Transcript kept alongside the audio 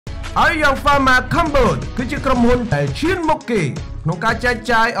ហើយយ៉ាង Pharma Cambodia គឺជាក្រុមហ៊ុនដែលឈានមុខគេក្នុងការចែក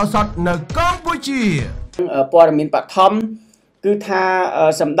ចាយឱសថនៅកម្ពុជាព័ត៌មានបឋមគឺថា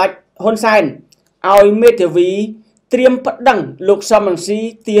សម្ដេចហ៊ុនសែនឲ្យមេធាវីត្រៀមប្តឹងលោកសំរងស៊ី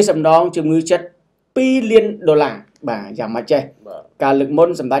ទារសំណងជំងឺចិត្ត$2 លានបាទយ៉ាងម៉េចចេះការលើកមុន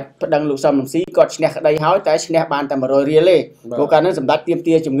សម្ដេចប្តឹងលោកសំរងស៊ីគាត់ឈ្នះក្តីហើយតែឈ្នះបានតែ100 រៀលទេព្រោះកាលនោះសម្ដេចទាម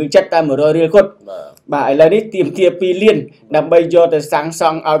ទារជំងឺចិត្តតែ100 រៀលគាត់បាទឥឡូវនេះទាមទារ$2 លានដើម្បីយកទៅសាងស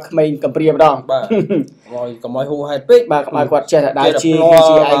ង់ឲ្យក្មេងកំព្រាម្ដងបាទកុំឲ្យហួសហេតុពេកបាទកុំឲ្យគាត់ចេះតែដើរជាឯ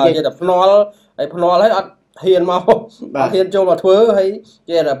ងគេតែភ្នាល់ហើយអត់ហ៊ានមកហ៊ានចូលមកធ្វើហើយ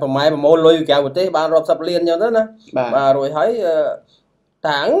គេតែប្រម៉ែប្រមូលលុយក្រៅប្រទេសបានរាប់សិបលានអញ្ចឹងទៅណាបាទរួចហើយ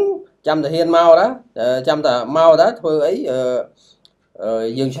តាំងចាំតែហ៊ានមកណាចាំតែមកតាធ្វើអី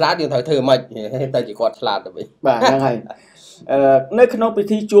យើងឆ្លាតយើងត្រូវធ្វើមិនតែជាគាត់ឆ្លាតទៅវិញបាទហ្នឹងហើយនៅក្នុងពិ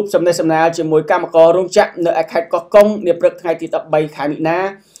ធីជួបសំណេះសំណាលជាមួយកម្មកររោងចក្រនៅខេត្តកោះកុងនាព្រឹកថ្ងៃទី13 ខែមិនិនា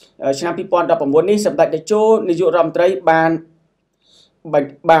ឆ្នាំ2019នេះសម្ដេចតេជោនាយករដ្ឋមន្ត្រីបាន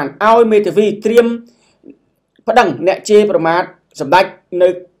ឲ្យមេធាវីត្រៀមប្តឹងអ្នកជេរប្រមាថសម្ដេចនៅ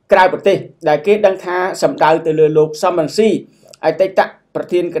ក្រៅប្រទេសដែលគេដឹងថាសម្ដៅទៅលើលោកសំរងស៊ីអតីតប្រ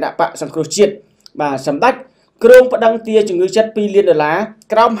ធានគណៈបកសង្គ្រោះជាតិបាទសម្ដេចគ្រងប្តឹងទារជំងឺចិត្ត$2 លាន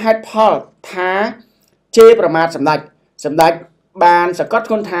ក្រោមហេតុផលថាជេរប្រមាថសម្ដេចបានសង្កត់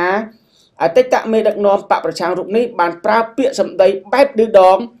ធ្ងន់ថាអតីតមេដឹកនាំបកប្រឆាំងរូបនេះបានប្រើពាក្យសម្ដីបែបឌឺដ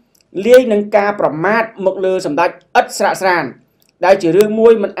ងលាយនឹងការប្រមាថមកលើសម្ដេចឥតស្រាកស្រានដែលជារឿងមួ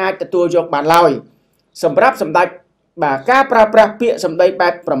យមិនអាចទទួលយកបានឡើយសម្រាប់សម្ដេចបាទការប្រើប្រាស់ពាក្យសម្ដីបែ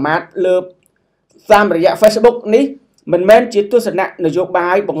បប្រមាថលើតាមរយៈ Facebook នេះមិនមែនជាទស្សនៈនយោបា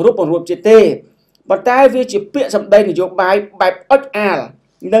យបង្រួបជាតិទេប៉ុន្តែវាជាពាក្យសម្ដីនយោបាយបែបអុចអាល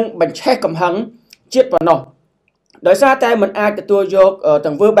និងបញ្ឆេះកំហឹងជាតិប៉ុណ្ណោះដោយសារតែមិនអាចទទួលយកទ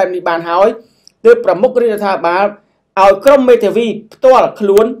ង្វើបែបនេះបានហើយទើបប្រមុខរដ្ឋាភិបាលឲ្យក្រុមមេធាវីផ្ទាល់ខ្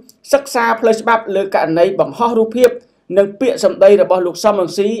លួនសិក្សាផ្លូវច្បាប់លើករណីបង្ហោះរូបភាពនិងពាក្យសម្ដីរបស់លោកសំរង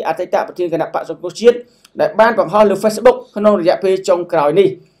ស៊ីអតីតប្រធានគណៈបក្សសង្គ្រោះជាតិដែលបានបង្ហោះលើ Facebook ក្នុងរយៈពេលចុងក្រោយនេះ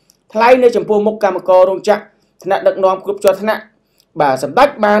ថ្លែងនៅចំពោះមុខកម្មកររោងចក្រថ្នាក់ដឹកនាំគ្រប់ជាន់ថ្នាក់បាទសម្ដេច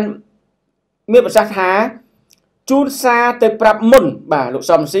បានមានប្រសាសន៍ថាជូនសារទៅប្រាប់មុនបាទលោក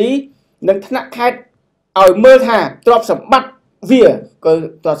សំរងស៊ីនិងថ្នាក់ខេត្តឲ្យមើលថាទ្រព្យសម្បត្តិវាគឺ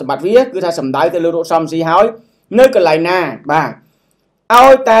ទ្រព្យសម្បត្តិវាគឺថាសម្ដៅទៅលើលោកសំរងស៊ីហើយនៅកន្លែងណាបាទឲ្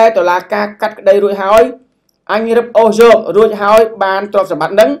យតែតុលាការកាត់ក្តីរួចហើយអញរឹបអូសយករួចហើយបានទ្រព្យសម្ប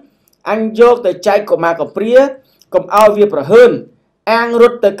ត្តិនឹងអញយកទៅចែកកុមារកំព្រាកុំឲ្យវាប្រហើនអាងរ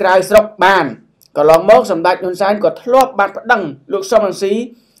ត់ទៅក្រៅស្រុកបានកន្លងមកសម្ដេចហ៊ុនសែនក៏ធ្លាប់បានប្តឹងលោកសំរងស៊ី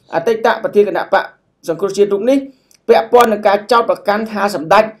អតីតប្រធានគណៈបក្សសង្គ្រោះជាតិរូបនេះពាក់ព័ន្ធនឹងការចោទប្រកាន់ថាសម្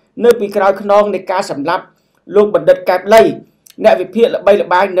ដេចនៅពីក្រោយខ្នងនៃការសម្លាប់លោកបណ្ឌិតកែបលីអ្នកវិភាគល្បីល្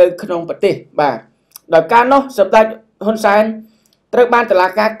បាញនៅក្នុងប្រទេសបាទដោយការនោះសម្ដេចហ៊ុនសែនត្រូវបានតុលា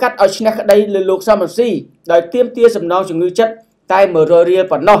ការកាត់ឲ្យឈ្នះក្តីលើលោកសំរងស៊ីដោយទាមទារសំណងជំងឺចិត្តតែ100 រៀល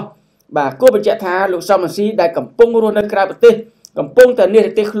ប៉ុណ្ណោះបាទគួរបញ្ជាក់ថាលោកសំរងស៊ីដែលកំពុងរស់នៅក្រៅប្រទេសកំពុងតែនិរ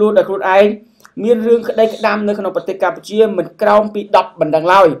ទេសខ្លួនដោយខ្លួនឯងមានរឿងក្តីក្តាមនៅក្នុងប្រទេសកម្ពុជាមិនក្រោមពី10បណ្ដឹង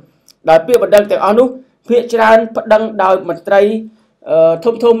ឡើយដោយពាក្យបណ្ដឹងទាំងអស់នោះភាគច្រើនប្តឹងដោយមន្ត្រី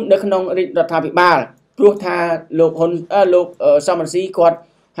ធំនៅក្នុងរាជរដ្ឋាភិបាលព្រោះថាលោកសំរងស៊ីគាត់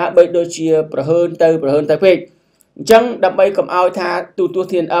ហាក់បីដូចជាប្រហើនទៅពេកអញ្ចឹងដើម្បីកុំឲ្យថាទូទស្សន៍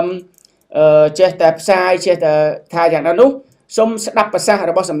TNM ចេះតែផ្សាយចេះតែថាយ៉ាងណានោះសូមស្ដាប់ប្រសាសន៍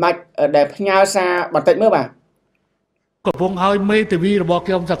របស់សម្ដេចដែលផ្ញើសារបន្តិចមើលបាទកំពុងឲ្យមេធាវីរបស់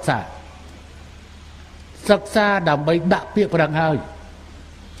ខ្ញុំសិក្សាដើម្បីដាក់ពាក្យប្រឹងហើយ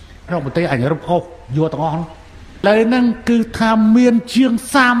ក្នុងប្រទេសអញរឹបអូសយកទាំងអស់ឡើយហ្នឹងគឺថាមានជាង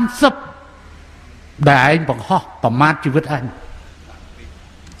30ដែលឯងបង្ហោះប្រមាថជីវិតអញ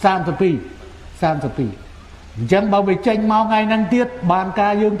32អញ្ចឹងបើវាចេញមកថ្ងៃហ្នឹងទៀតបានកា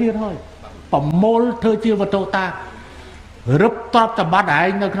រយើងទៀតហើយប្រមូលធ្វើជាវត្ថុតារឹបទ្រព្យសម្បត្តិឯង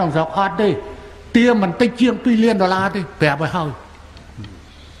នៅក្នុងស្រុកអត់ទេទារមិនតិចជាង$2 លានទេប្រាប់ឲ្យហើយ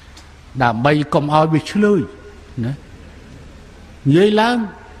ដើម្បីកុំឲ្យវាឆ្លើយណានិយាយឡើង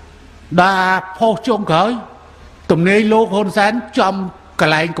ដល់ផុសជុំក្រោយទំនេរលោកហ៊ុនសែនចំក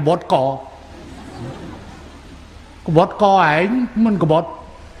ន្លែងកបត់កឯងមិនកបត់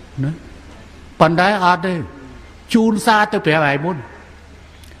ណាប៉ុន្តែអត់ទេជូនសារទៅប្រាប់ឯងមុន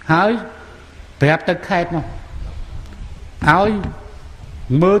ហើយប្រាប់ទៅខេត្តនោះហើយ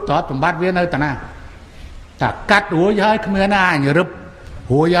មើលទ្រព្យសម្បត្តិវានៅតាណាតែកាត់រួចហើយគ្មានណាអញរឹប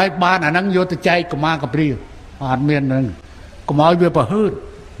រួចហើយបានអាហ្នឹងយកទៅចែកកុមារកំព្រាអត់មានហ្នឹងកុំឲ្យវាប្រហើន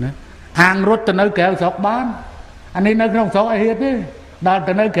ណាហាងរត់ទៅនៅក្រៅស្រុកបានអានេះនៅក្នុងស្រុកអីហេតុទេដល់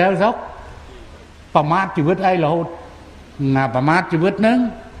ទៅនៅក្រៅស្រុកប្រមាថជីវិតឯងរហូតណាប្រមាថជីវិតហ្នឹង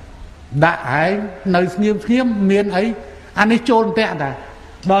ដាក់ឯងនៅស្ងៀមមានអីអានេះចូលតែ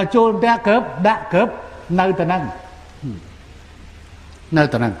đòi chôn té cớp đã cớp nơi tận năng nơi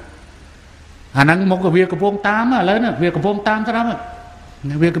tận năng năng một cái việc của phong tám à lớn việc của phong tám sao đó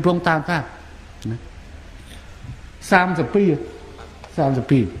việc của phong tám sao sam giờ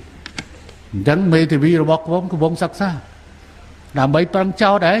pi chẳng mấy thì vì nó bọc vốn sắc xa làm mấy tăng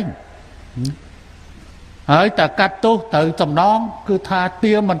trao đấy ấy ta cắt tốt từ tầm non cứ tha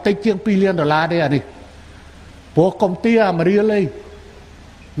tia mình tích $1 billion đây à đi bộ công ty Amarillo lên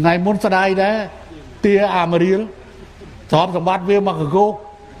ngày muốn ra đây đấy tia Amarillo thọp tầm bát viên mà gô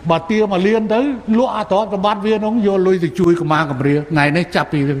bà tia mà liên tới lụa thọp tầm bát viên ông vô lui thì chui của mang Amarillo ngày nay chập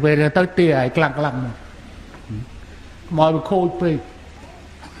thì về tới tia ấy clang mọi người khôi phê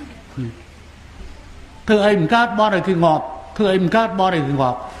thưa em cát bao này thì ngọt thưa em cát bao này thì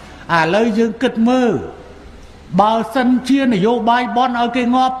ngọt lấy dương kịch mơ bao sân chia này vô bay bon ở cái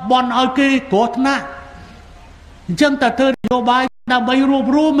ngọt bon ở cái cột nè chân ta thưa vô bay đào bay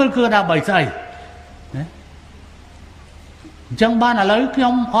rùm mới cứ đào bay say chân ban là lấy cái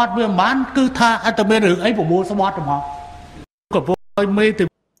ông hot về bán cứ tha tao bên được ấy của mua sport trong họ còn vô mê thì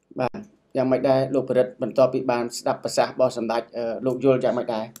อย่างไม่ได้ลูกผลิตบรรทอปีบานสตับภาษาบอสำนักลูกโยนจากไม่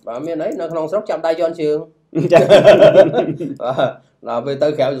ได้bà miền ấy nó không sốc chậm tay cho anh trường là về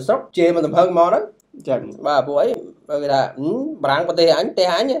tới kẹo sốc chê mà tầm hơn mò đó bà phụ ấy người ta bạn có tê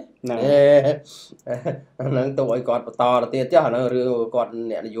hán nhé nó tụi còn to là tiền chứ nó còn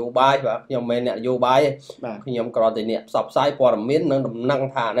nè vô bay và nhom men nè vô bay nhom còn thì nè sọc sai qua làm miếng nó năng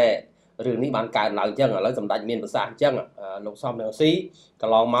thả này rồi ní bạn cài lại chân là lấy tầm đại miền sàn chân lục xong đường xí cả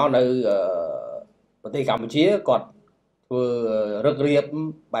lon máu nơiประเทศ Campuchia គាត់ធ្វើរឹករៀប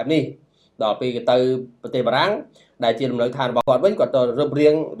បែបនេះដល់ពេលទៅប្រទេសបារាំងដែលជាលំនៅឋានរបស់គាត់វិញគាត់ទៅរឹបរៀ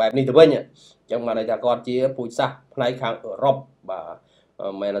ងបែបនេះទៅវិញអញ្ចឹងបានន័យថាគាត់ជាពូជសាសន៍ផ្នែកខាងអឺរ៉ុបបាទ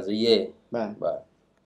មែនអាស៊ីទេបាទ